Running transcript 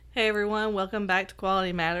Hey everyone, welcome back to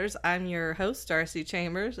Quality Matters. I'm your host, Darcy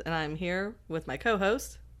Chambers, and I'm here with my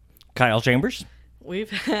co-host, Kyle Chambers. We've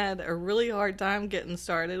had a really hard time getting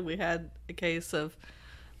started. We had a case of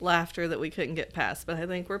laughter that we couldn't get past, but I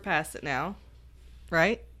think we're past it now.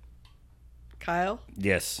 Right? Kyle?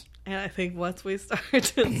 Yes. And I think once we start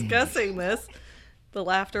discussing this, the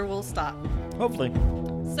laughter will stop. Hopefully.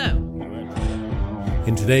 So,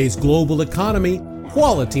 in today's global economy,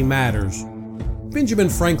 quality matters. Benjamin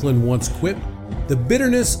Franklin once quipped, "The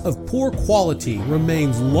bitterness of poor quality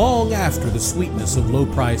remains long after the sweetness of low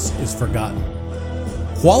price is forgotten."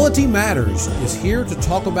 Quality Matters is here to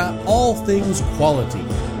talk about all things quality.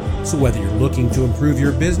 So whether you're looking to improve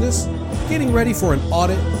your business, getting ready for an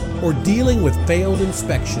audit, or dealing with failed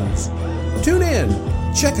inspections, tune in,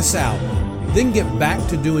 check us out, then get back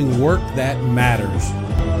to doing work that matters.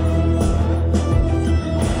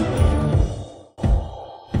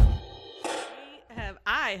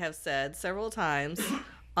 I have said several times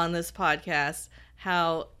on this podcast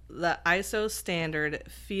how the ISO standard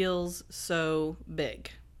feels so big.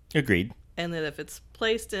 Agreed. And that if it's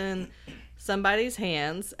placed in somebody's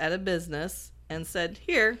hands at a business and said,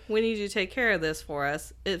 "Here, we need you to take care of this for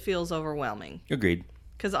us," it feels overwhelming. Agreed.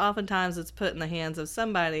 Because oftentimes it's put in the hands of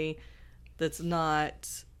somebody that's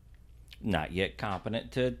not yet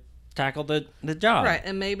competent to tackle the job. right.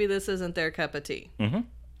 And maybe this isn't their cup of tea. Mm-hmm.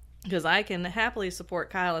 Because I can happily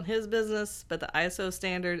support Kyle in his business, but the ISO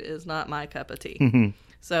standard is not my cup of tea. Mm-hmm.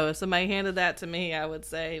 So if somebody handed that to me, I would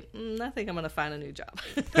say, I think I'm going to find a new job.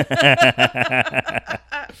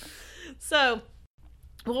 So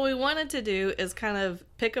what we wanted to do is kind of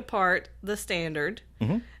pick apart the standard,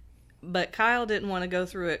 but Kyle didn't want to go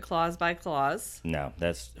through it clause by clause. No,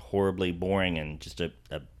 that's horribly boring and just a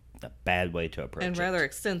bad way to approach it. And rather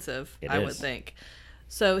extensive, It I is. would think.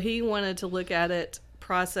 So he wanted to look at it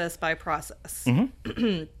process by process.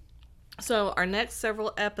 So our next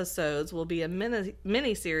several episodes will be a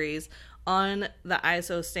mini series on the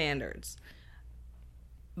ISO standards,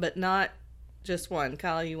 but not just one.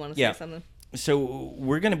 Kyle, you want to say something? So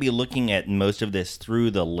we're going to be looking at most of this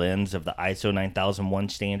through the lens of the ISO 9001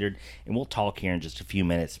 standard, and we'll talk here in just a few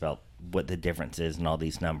minutes about what the difference is in all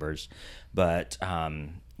these numbers. But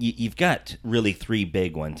you've got really three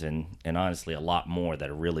big ones, and honestly a lot more that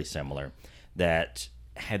are really similar, that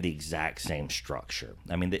have the exact same structure.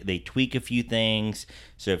 I mean, they tweak a few things.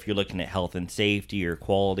 So if you're looking at health and safety or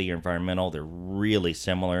quality or environmental, they're really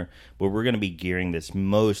similar. But we're going to be gearing this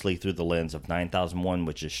mostly through the lens of 9001,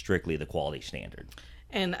 which is strictly the quality standard.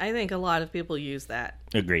 And I think a lot of people use that.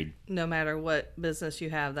 Agreed. No matter what business you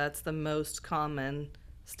have, that's the most common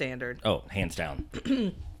standard. Oh, hands down.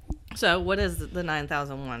 So what is the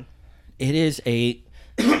 9001? It is a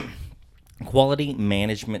quality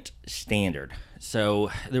management standard. So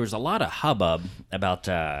there was a lot of hubbub about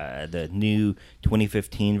the new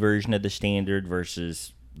 2015 version of the standard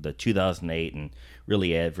versus the 2008 and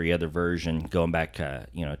really every other version going back to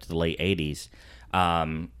the late 80s.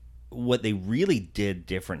 What they really did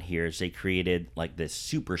different here is they created like this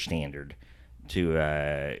super standard to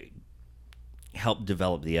help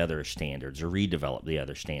develop the other standards or redevelop the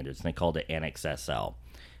other standards, and they called it Annex SL.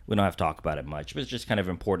 We don't have to talk about it much, but it's just kind of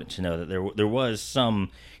important to know that there was some,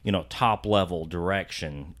 top-level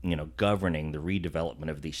direction, governing the redevelopment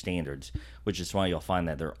of these standards, which is why you'll find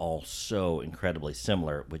that they're all so incredibly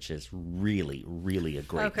similar, which is really, really a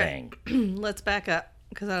great thing. Let's back up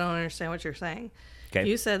because I don't understand what you're saying. Okay.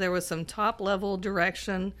 You said there was some top-level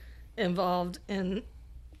direction involved in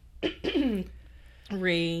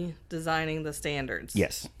redesigning the standards.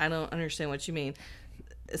 Yes. I don't understand what you mean.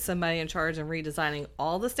 Is somebody in charge of redesigning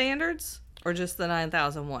all the standards or just the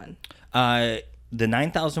 9001? The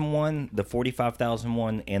 9001, the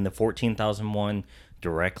 45001, and the 14001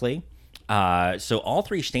 directly. So all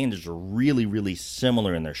three standards are really, really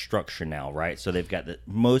similar in their structure now, right? So they've got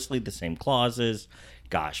mostly the same clauses.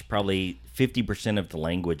 Gosh, probably 50% of the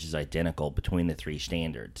language is identical between the three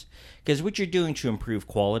standards. Because what you're doing to improve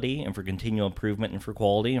quality and for continual improvement and for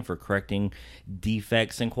quality and for correcting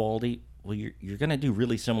defects in quality, well, you're going to do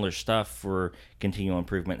really similar stuff for continual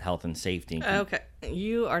improvement, health, and safety. Okay.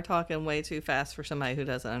 You are talking way too fast for somebody who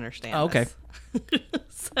doesn't understand Okay. this.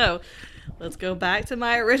 So let's go back to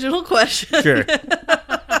my original question. Sure.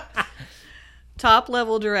 Top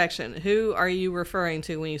level direction. Who are you referring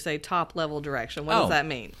to when you say top level direction? What does that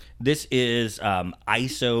mean? This is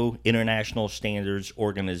ISO International Standards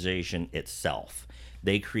Organization itself.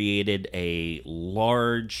 They created a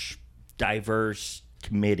large, diverse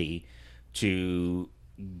committee to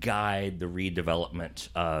guide the redevelopment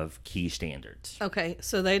of key standards. Okay,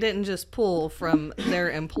 so they didn't just pull from their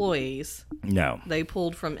employees. No, They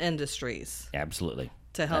pulled from industries. absolutely.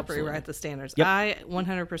 to help Absolutely. rewrite the standards. Yep. I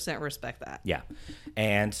 100% respect that. Yeah.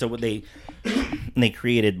 And so what they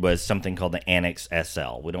created was something called the Annex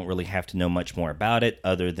SL. We don't really have to know much more about it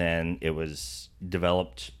other than it was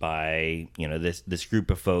developed by, this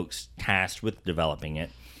group of folks tasked with developing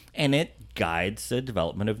it, and it guides the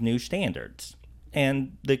development of new standards.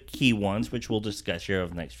 And the key ones, which we'll discuss here over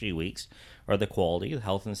the next few weeks, are the quality, the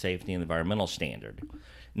health and safety, and environmental standard.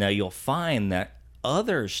 Now, you'll find that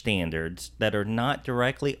other standards that are not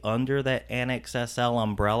directly under that Annex SL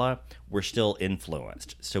umbrella were still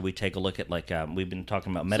influenced. So we take a look at, we've been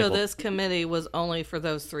talking about medical. So this committee was only for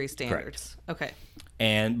those 3 standards. Correct.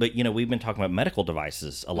 Okay. But we've been talking about medical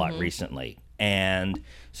devices a lot recently. And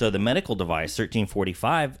so the medical device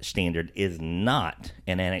 1345 standard is not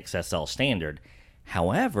an Annex SL standard.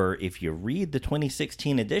 However, if you read the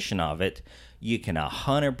 2016 edition of it, you can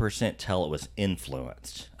 100% tell it was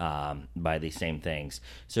influenced by these same things.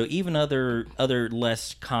 So even other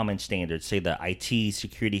less common standards, say the IT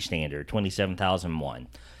security standard,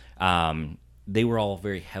 27001, they were all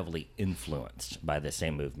very heavily influenced by the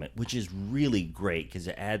same movement, which is really great because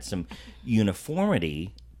it adds some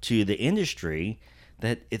uniformity to the industry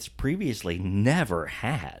that it's previously never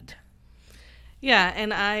had. Yeah,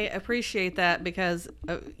 and I appreciate that because,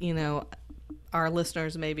 our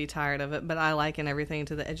listeners may be tired of it, but I liken everything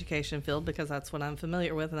to the education field because that's what I'm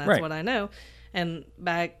familiar with and that's what I know. And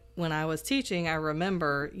back when I was teaching, I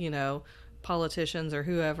remember, politicians or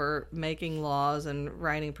whoever making laws and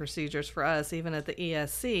writing procedures for us, even at the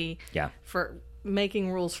ESC, for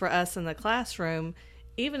making rules for us in the classroom.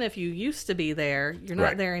 Even if you used to be there, you're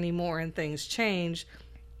not there anymore and things change.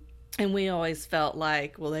 And we always felt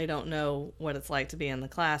like, well, they don't know what it's like to be in the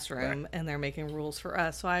classroom and they're making rules for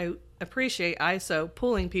us. So I appreciate ISO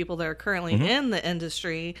pulling people that are currently in the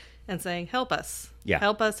industry and saying, help us. Yeah.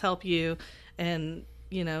 Help us help you. And,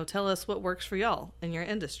 tell us what works for y'all in your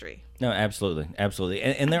industry. No, absolutely. Absolutely.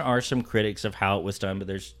 And there are some critics of how it was done, but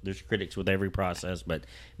there's critics with every process. But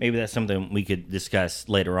maybe that's something we could discuss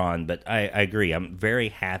later on. But I agree. I'm very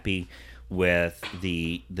happy with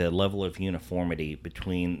the level of uniformity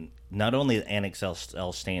between not only the Annex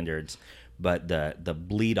SL standards, but the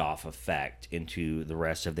bleed-off effect into the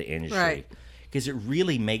rest of the industry. Because it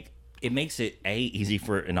really makes it easy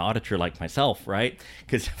for an auditor like myself, right?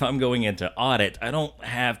 Because if I'm going into audit, I don't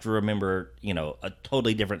have to remember, a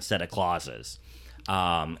totally different set of clauses.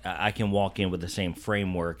 I can walk in with the same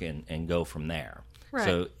framework and go from there. Right.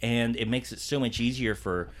 So, and it makes it so much easier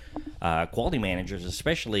for quality managers,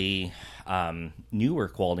 especially newer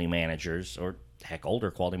quality managers, or heck, older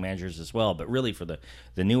quality managers as well. But really, for the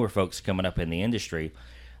newer folks coming up in the industry,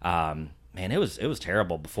 man, it was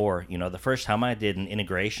terrible before. The first time I did an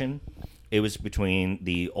integration, it was between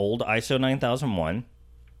the old ISO 9001,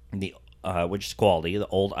 which is quality, the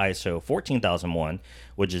old ISO 14001,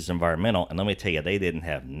 which is environmental. And let me tell you, they didn't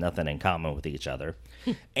have nothing in common with each other.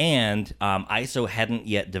 And ISO hadn't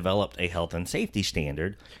yet developed a health and safety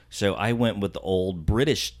standard, so I went with the old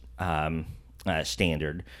British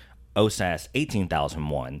standard, OSAS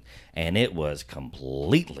 18001, and it was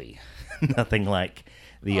completely nothing like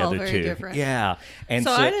the other very two. Different. Yeah. And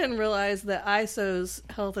so I didn't realize that ISO's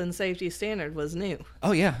health and safety standard was new.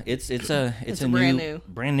 Oh yeah, it's a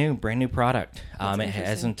brand new product. It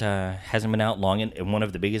hasn't been out long, and one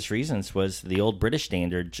of the biggest reasons was the old British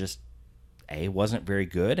standard just wasn't very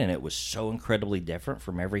good, and it was so incredibly different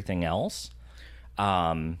from everything else.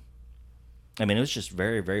 It was just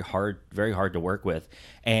very, very hard to work with.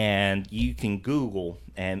 And you can Google,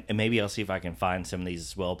 and maybe I'll see if I can find some of these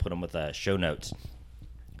as well, put them with show notes.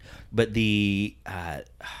 But the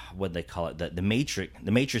what they call it, the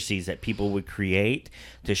matrices that people would create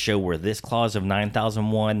to show where this clause of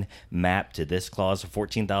 9001 mapped to this clause of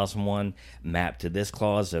 14001 mapped to this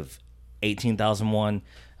clause of 18001.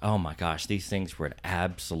 Oh my gosh, these things were an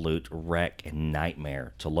absolute wreck and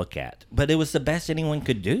nightmare to look at. But it was the best anyone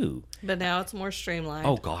could do. But now it's more streamlined.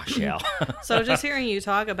 Oh gosh, yeah. So just hearing you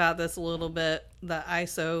talk about this a little bit, the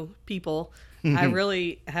ISO people, I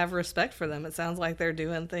really have respect for them. It sounds like they're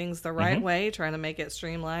doing things the right way, trying to make it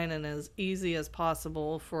streamlined and as easy as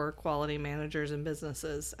possible for quality managers and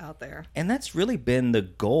businesses out there. And that's really been the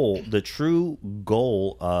goal, the true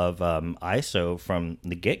goal of ISO from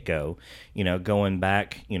the get-go, going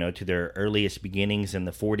back, to their earliest beginnings in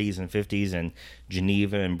the 40s and 50s in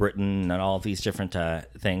Geneva and Britain and all of these different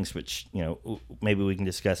things, which, maybe we can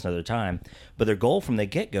discuss another time. But their goal from the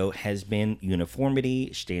get-go has been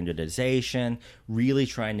uniformity, standardization, really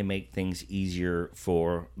trying to make things easier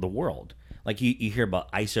for the world. Like you hear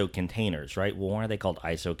about ISO containers, right? Well, why are they called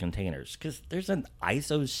ISO containers? Because there's an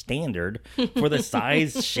ISO standard for the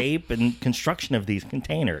size, shape, and construction of these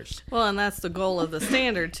containers. Well, and that's the goal of the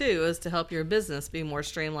standard, too, is to help your business be more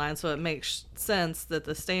streamlined. So it makes sense that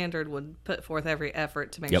the standard would put forth every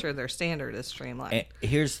effort to make sure their standard is streamlined. And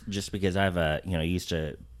here's just because I've, used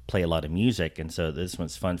to play a lot of music, and so this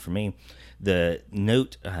one's fun for me. The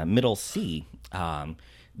note middle C,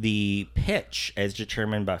 the pitch as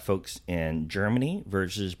determined by folks in Germany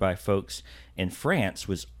versus by folks in France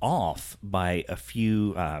was off by a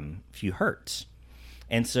few hertz.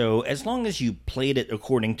 And so as long as you played it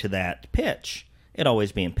according to that pitch, it'd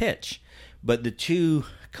always be in pitch. But the two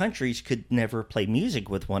countries could never play music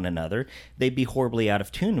with one another. They'd be horribly out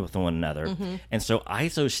of tune with one another. Mm-hmm. And so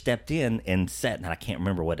ISO stepped in and set, and I can't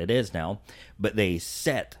remember what it is now, but they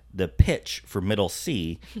set the pitch for middle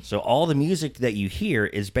C. So all the music that you hear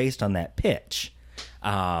is based on that pitch.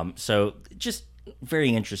 So just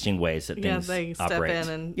very interesting ways that things they step operate. in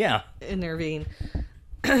and intervene.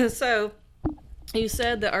 So you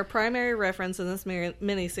said that our primary reference in this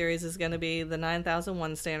mini-series is going to be the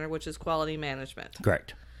 9001 standard, which is quality management.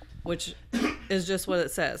 Correct. Which is just what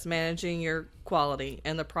it says, managing your quality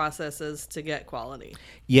and the processes to get quality.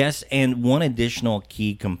 Yes, and one additional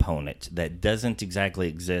key component that doesn't exactly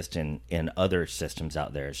exist in other systems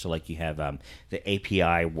out there. So like you have the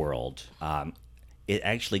API world. It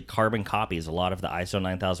actually carbon copies a lot of the ISO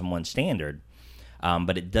 9001 standard,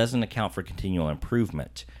 but it doesn't account for continual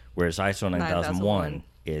improvement, whereas ISO 9001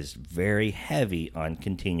 is very heavy on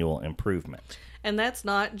continual improvement. And that's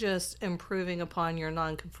not just improving upon your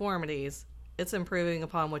nonconformities, it's improving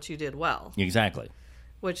upon what you did well. Exactly.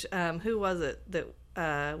 Which, who was it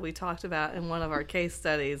that we talked about in one of our case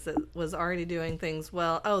studies that was already doing things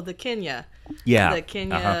well? Oh, the Kenya. Yeah. The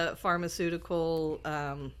Kenya pharmaceutical,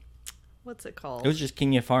 what's it called? It was just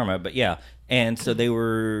Kenya Pharma, but yeah. And so they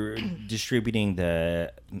were distributing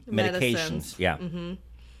the medications. Yeah. Mm-hmm.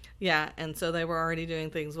 Yeah, and so they were already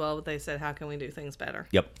doing things well, but they said, how can we do things better?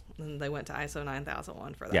 Yep. And they went to ISO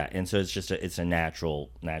 9001 for that. Yeah, and so it's just a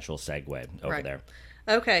natural segue over there.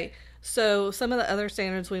 Okay, so some of the other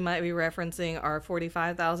standards we might be referencing are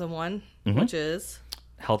 45001, which is?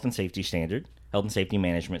 Health and Safety Standard, Health and Safety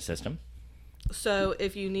Management System. So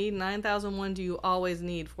if you need 9001, do you always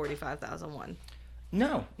need 45001?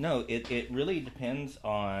 No, it really depends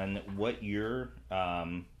on what your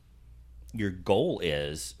goal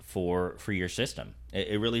is for your system.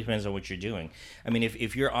 It really depends on what you're doing. I mean,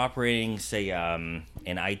 if you're operating, say, an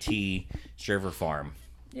IT server farm,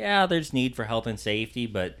 yeah, there's need for health and safety,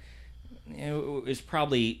 but it's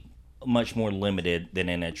probably much more limited than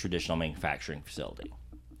in a traditional manufacturing facility.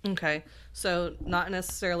 Okay, so not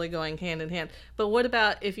necessarily going hand in hand. But what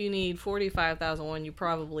about if you need 45001, you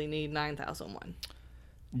probably need 9001?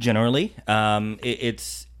 Generally,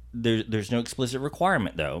 there's no explicit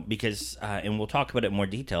requirement, though, because, and we'll talk about it in more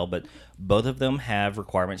detail, but both of them have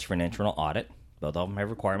requirements for an internal audit. Both of them have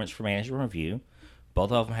requirements for management review.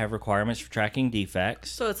 Both of them have requirements for tracking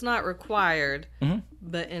defects. So it's not required,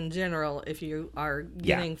 but in general, if you are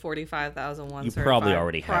getting 45001 you certified, probably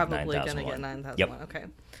already have probably 9001. going to get 9001. Yep. Okay.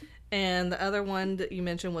 And the other one that you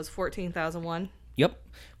mentioned was 14001. Yep.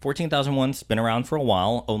 14001's been around for a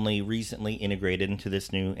while, only recently integrated into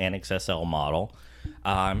this new Annex SL model.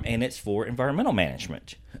 And it's for environmental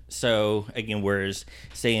management. So, again, whereas,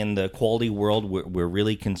 say, in the quality world, we're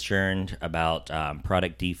really concerned about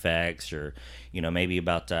product defects or, maybe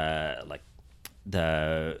about, like,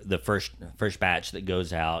 the first batch that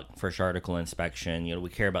goes out, first article inspection, we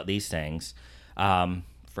care about these things.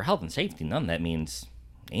 For health and safety, none of that means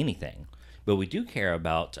anything. But we do care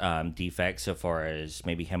about defects so far as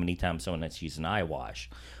maybe how many times someone has used an eye wash,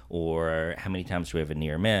 or how many times we have a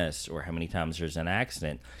near miss, or how many times there's an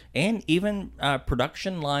accident, and even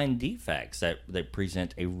production line defects that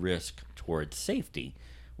present a risk towards safety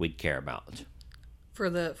we'd care about. For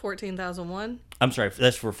the 14001? I'm sorry,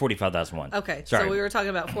 that's for 45001. Okay, sorry. So we were talking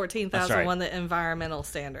about 14001, the environmental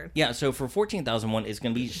standard. Yeah, so for 14001, it's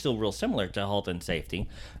going to be still real similar to health and safety,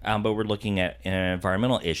 but we're looking at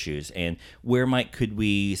environmental issues and where could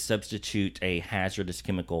we substitute a hazardous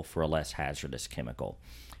chemical for a less hazardous chemical.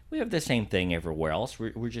 We have the same thing everywhere else.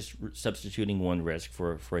 We're just substituting one risk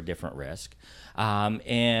for a different risk.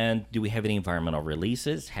 And do we have any environmental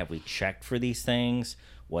releases? Have we checked for these things?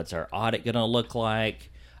 What's our audit going to look like?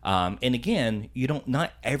 And again,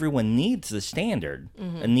 not everyone needs the standard.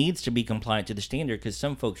 It needs to be compliant to the standard because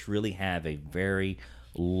some folks really have a very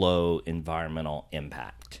low environmental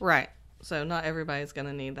impact. Right. So not everybody's going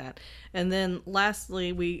to need that. And then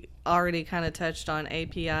lastly, we already kind of touched on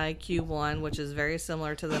API Q1, which is very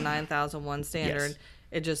similar to the 9001 standard. Yes.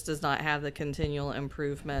 It just does not have the continual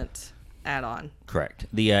improvement add-on. Correct.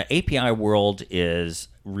 The API world is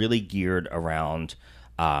really geared around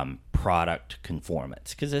product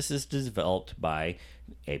conformance, because this is developed by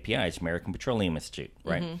API's American Petroleum Institute,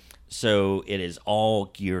 right? Mm-hmm. So it is all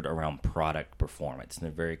geared around product performance, and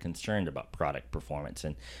they're very concerned about product performance.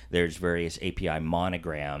 And there's various API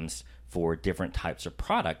monograms for different types of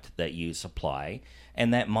product that you supply,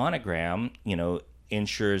 and that monogram,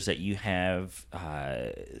 ensures that you have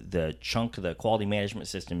the chunk of the quality management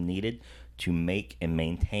system needed to make and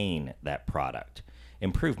maintain that product.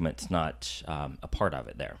 Improvement's not a part of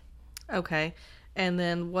it there. Okay. And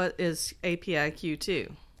then what is API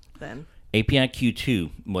Q2 then? API Q2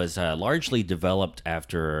 was largely developed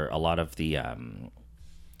after a lot of the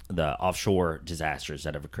offshore disasters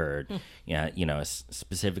that have occurred,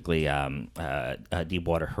 specifically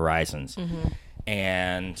Deepwater Horizons. Mm-hmm.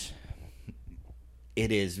 And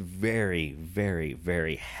it is very, very,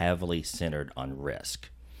 very heavily centered on risk.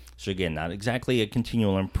 So again, not exactly a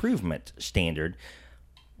continual improvement standard,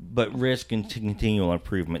 but risk and continual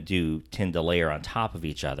improvement do tend to layer on top of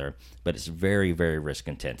each other, but it's very, very risk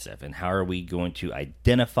intensive. And how are we going to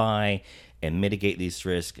identify and mitigate these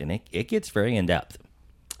risks? And it gets very in-depth.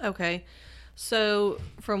 Okay. So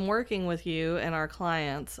from working with you and our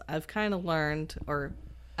clients, I've kind of learned, or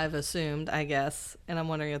I've assumed, I guess, and I'm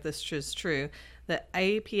wondering if this is true, that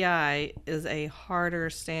API is a harder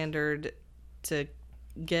standard to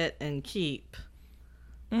get and keep.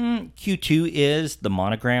 Q2 is, the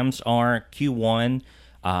monograms are. Q1,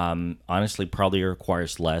 honestly, probably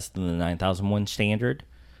requires less than the 9001 standard.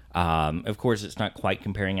 Of course, it's not quite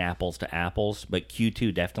comparing apples to apples, but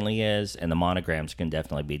Q2 definitely is, and the monograms can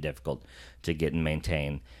definitely be difficult to get and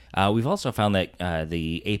maintain. We've also found that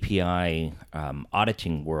the API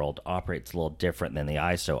auditing world operates a little different than the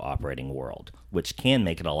ISO operating world, which can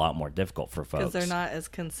make it a lot more difficult for folks. Because they're not as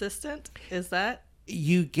consistent? Is that?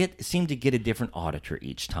 You seem to get a different auditor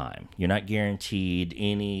each time. You're not guaranteed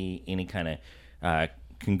any kind of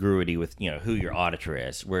congruity with who your auditor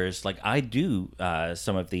is. Whereas, like, I do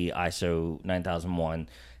some of the ISO 9001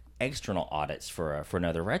 external audits for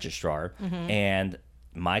another registrar, mm-hmm. and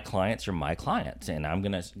my clients are my clients, and I'm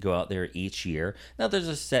going to go out there each year. Now, there's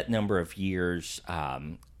a set number of years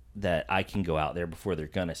that I can go out there before they're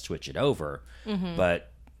going to switch it over, mm-hmm.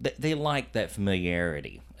 but they like that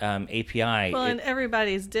familiarity. API... Well, and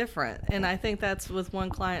everybody's different, and I think that's with one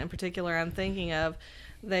client in particular I'm thinking of.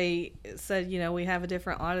 They said, we have a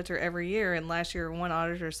different auditor every year, and last year one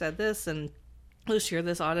auditor said this, and this year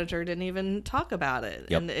this auditor didn't even talk about it.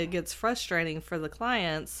 Yep. And it gets frustrating for the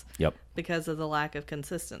clients yep. because of the lack of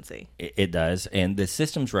consistency. It does, and the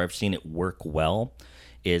systems where I've seen it work well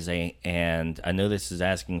and I know this is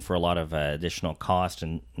asking for a lot of additional cost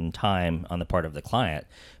and time on the part of the client,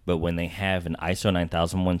 but when they have an ISO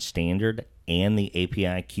 9001 standard and the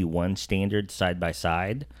API Q1 standard side by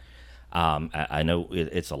side, I know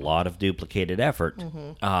it's a lot of duplicated effort,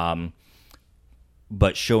 mm-hmm.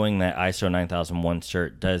 But showing that ISO 9001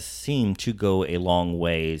 cert does seem to go a long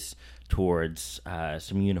ways towards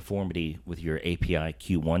some uniformity with your API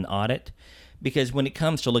Q1 audit, because when it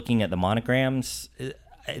comes to looking at the monograms,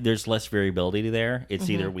 there's less variability there. It's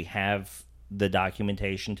mm-hmm. either we have the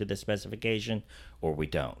documentation to the specification or we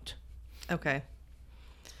don't. Okay.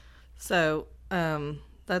 So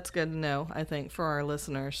that's good to know, I think, for our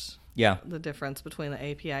listeners. Yeah. The difference between the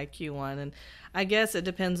API Q1. And I guess it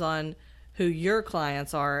depends on who your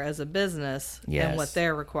clients are as a business yes. and what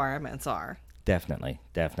their requirements are. Definitely.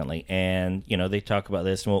 And, they talk about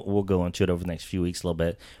this, and we'll go into it over the next few weeks a little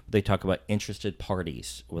bit. They talk about interested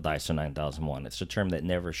parties with ISO 9001. It's a term that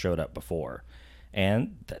never showed up before.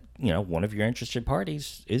 And, one of your interested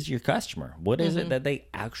parties is your customer. What is mm-hmm. it that they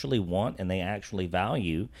actually want and they actually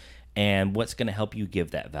value, and what's going to help you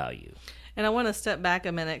give that value? And I want to step back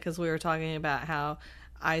a minute because we were talking about how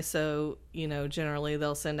ISO, generally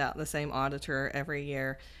they'll send out the same auditor every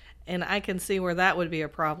year. And I can see where that would be a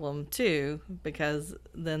problem, too, because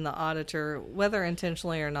then the auditor, whether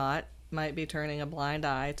intentionally or not, might be turning a blind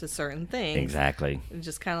eye to certain things. Exactly.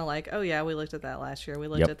 Just kind of like, oh, yeah, we looked at that last year. We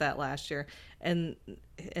looked at that last year. And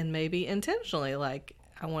maybe intentionally, like,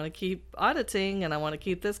 I want to keep auditing and I want to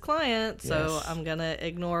keep this client, so yes. I'm going to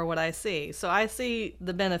ignore what I see. So I see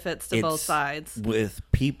the benefits to both sides. With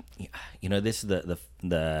people, this is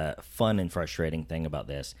the fun and frustrating thing about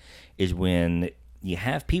this is when you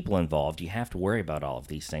have people involved, you have to worry about all of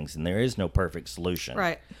these things, and there is no perfect solution.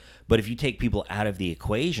 Right. But if you take people out of the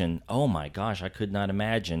equation, oh my gosh, I could not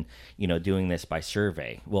imagine, doing this by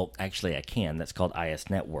survey. Well, actually I can. That's called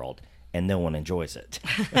ISNet World, and no one enjoys it.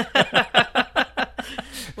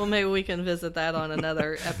 Well, maybe we can visit that on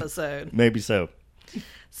another episode. Maybe so.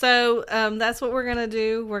 So that's what we're going to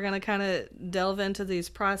do. We're going to kind of delve into these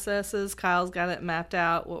processes. Kyle's got it mapped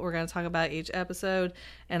out, what we're going to talk about each episode.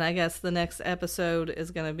 And I guess the next episode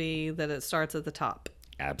is going to be that it starts at the top.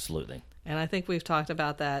 Absolutely. And I think we've talked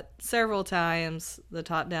about that several times. The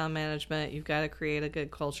top-down management, you've got to create a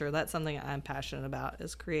good culture. That's something I'm passionate about,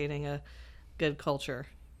 is creating a good culture.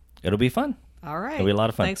 It'll be fun. All right. It'll be a lot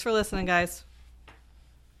of fun. Thanks for listening, guys.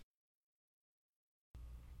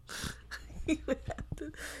 You have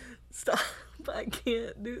to stop. I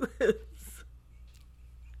can't do this.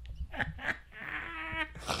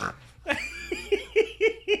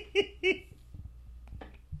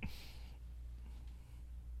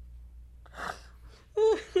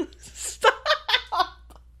 Stop.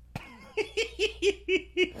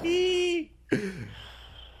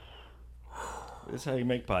 This is how you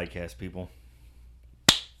make podcasts, people.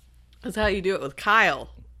 That's how you do it with Kyle.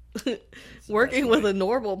 Working with a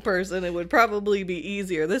normal person, it would probably be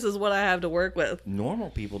easier. This is what I have to work with. Normal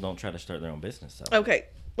people don't try to start their own business, though. Okay,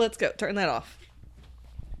 let's go. Turn that off.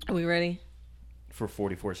 Are we ready? For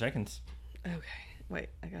 44 seconds. Okay, wait,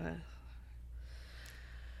 I gotta...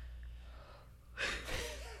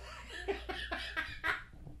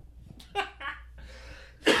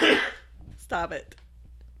 Stop it.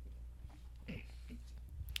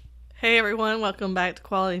 Hey everyone, welcome back to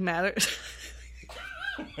Quality Matters.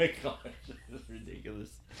 Oh my gosh, this is ridiculous.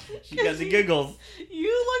 She got the giggles.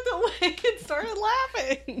 You looked away and started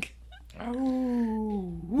laughing.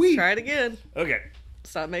 Oh, Let's try it again. Okay.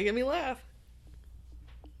 Stop making me laugh.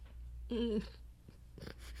 Mm.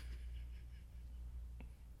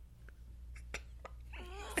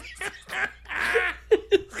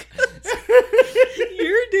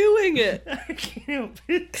 You're doing it. I can't help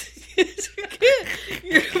it. You can't.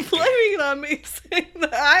 You're blaming it on me, saying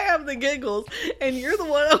that I have the giggles, and you're the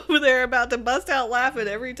one over there about to bust out laughing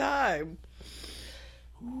every time.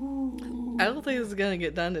 I don't think this is going to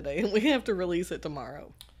get done today. We have to release it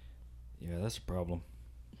tomorrow. Yeah, that's a problem.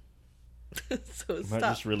 So Might stop.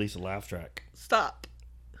 just release a laugh track. Stop.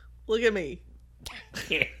 Look at me.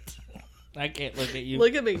 I can't look at you.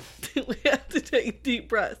 Look at me. We have to take deep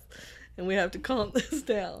breaths, and we have to calm this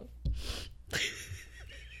down.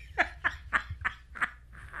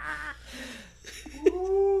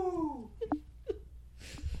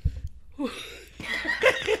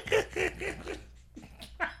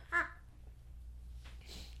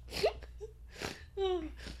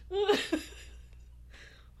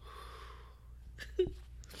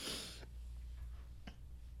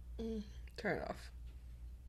 Turn it off.